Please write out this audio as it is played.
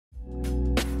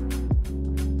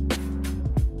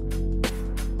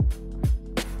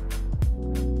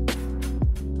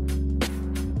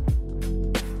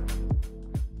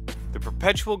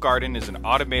Perpetual Garden is an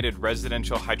automated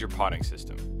residential hydroponic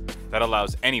system that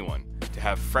allows anyone to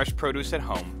have fresh produce at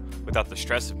home without the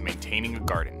stress of maintaining a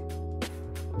garden.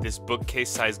 This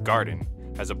bookcase-sized garden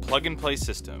has a plug-and-play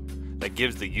system that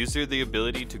gives the user the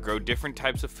ability to grow different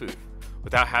types of food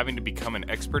without having to become an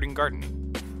expert in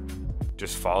gardening.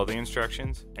 Just follow the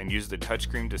instructions and use the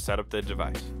touchscreen to set up the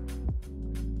device.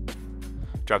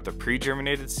 Drop the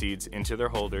pre-germinated seeds into their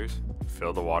holders,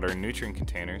 fill the water and nutrient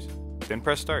containers, then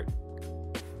press start.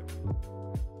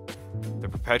 The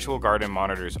Perpetual Garden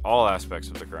monitors all aspects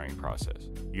of the growing process,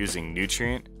 using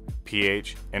nutrient,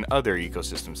 pH, and other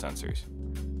ecosystem sensors.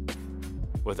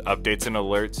 With updates and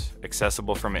alerts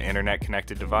accessible from an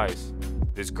internet-connected device,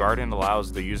 this garden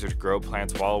allows the user to grow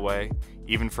plants while away,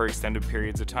 even for extended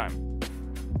periods of time.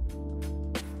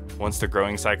 Once the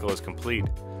growing cycle is complete,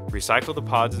 recycle the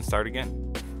pods and start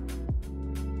again.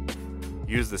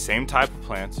 Use the same type of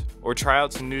plants or try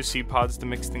out some new seed pods to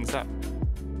mix things up.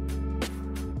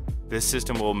 This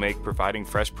system will make providing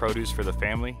fresh produce for the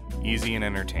family easy and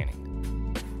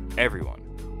entertaining. Everyone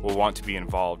will want to be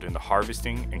involved in the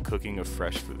harvesting and cooking of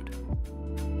fresh food.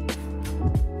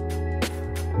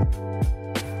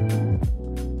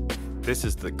 This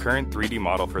is the current 3D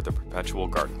model for the Perpetual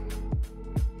Garden.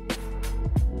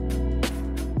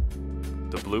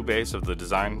 The blue base of the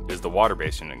design is the water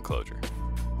basin enclosure.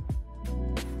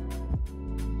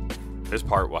 This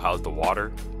part will house the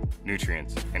water,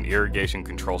 nutrients, and irrigation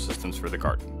control systems for the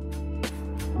garden.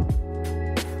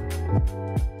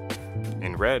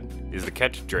 In red is the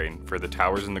catch drain for the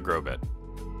towers in the grow bed.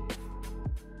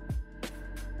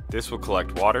 This will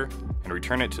collect water and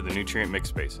return it to the nutrient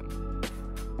mix basin,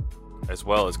 as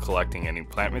well as collecting any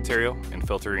plant material and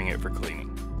filtering it for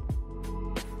cleaning.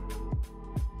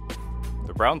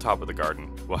 The brown top of the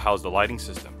garden will house the lighting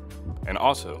system and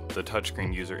also the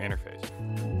touchscreen user interface.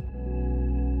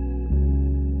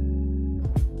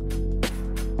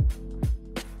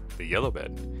 The yellow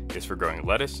bed is for growing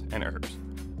lettuce and herbs.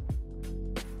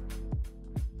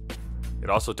 It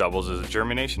also doubles as a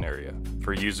germination area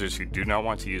for users who do not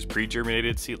want to use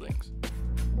pre-germinated seedlings.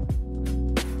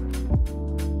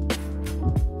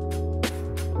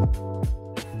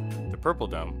 The purple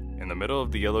dome in the middle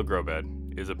of the yellow grow bed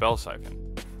is a bell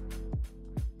siphon.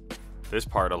 This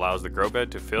part allows the grow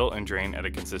bed to fill and drain at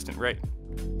a consistent rate.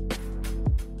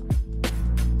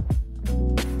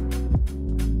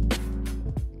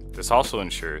 This also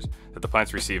ensures that the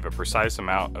plants receive a precise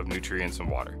amount of nutrients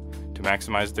and water to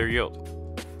maximize their yield.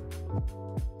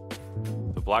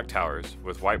 The black towers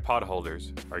with white pot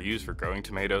holders are used for growing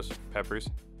tomatoes, peppers,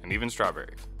 and even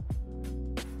strawberries.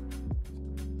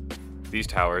 These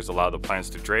towers allow the plants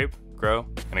to drape, grow,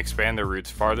 and expand their roots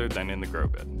farther than in the grow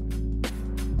bed.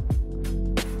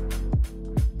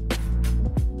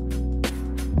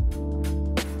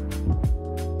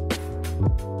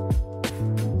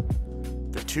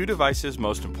 The two devices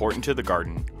most important to the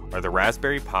garden are the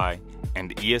Raspberry Pi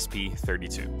and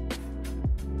ESP32.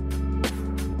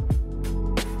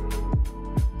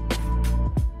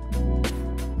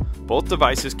 Both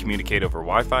devices communicate over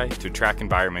Wi-Fi to track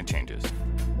environment changes.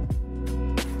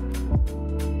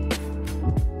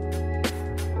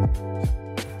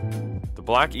 The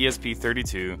black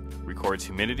ESP32 records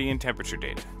humidity and temperature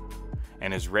data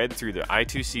and is read through the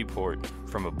I2C port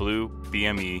from a blue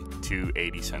BME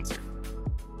 280 sensor.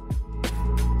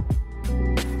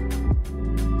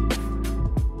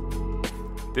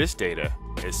 This data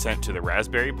is sent to the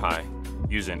Raspberry Pi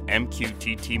using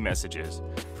MQTT messages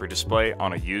for display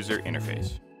on a user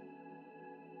interface.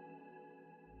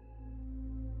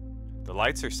 The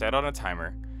lights are set on a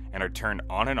timer and are turned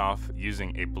on and off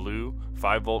using a blue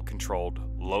 5-volt controlled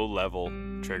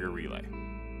low-level trigger relay.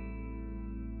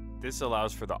 This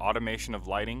allows for the automation of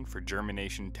lighting for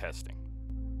germination testing.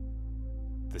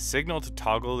 The signal to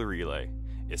toggle the relay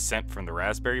is sent from the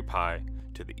Raspberry Pi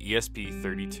to the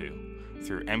ESP32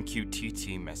 through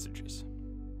MQTT messages.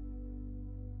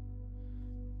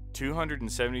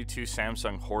 272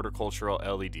 Samsung horticultural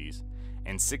LEDs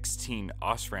and 16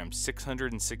 Osram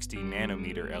 660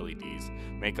 nanometer LEDs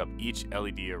make up each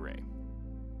LED array.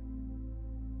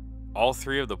 All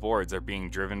three of the boards are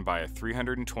being driven by a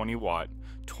 320 watt,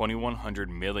 2100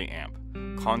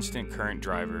 milliamp constant current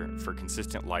driver for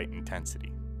consistent light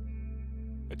intensity.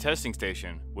 A testing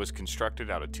station was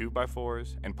constructed out of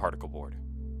 2x4s and particle board.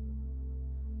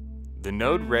 The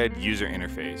Node Red user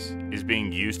interface is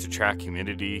being used to track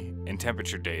humidity and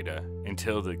temperature data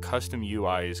until the custom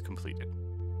UI is completed.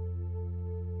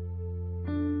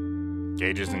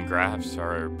 Gauges and graphs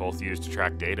are both used to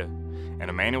track data, and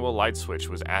a manual light switch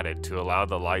was added to allow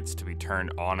the lights to be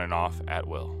turned on and off at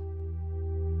will.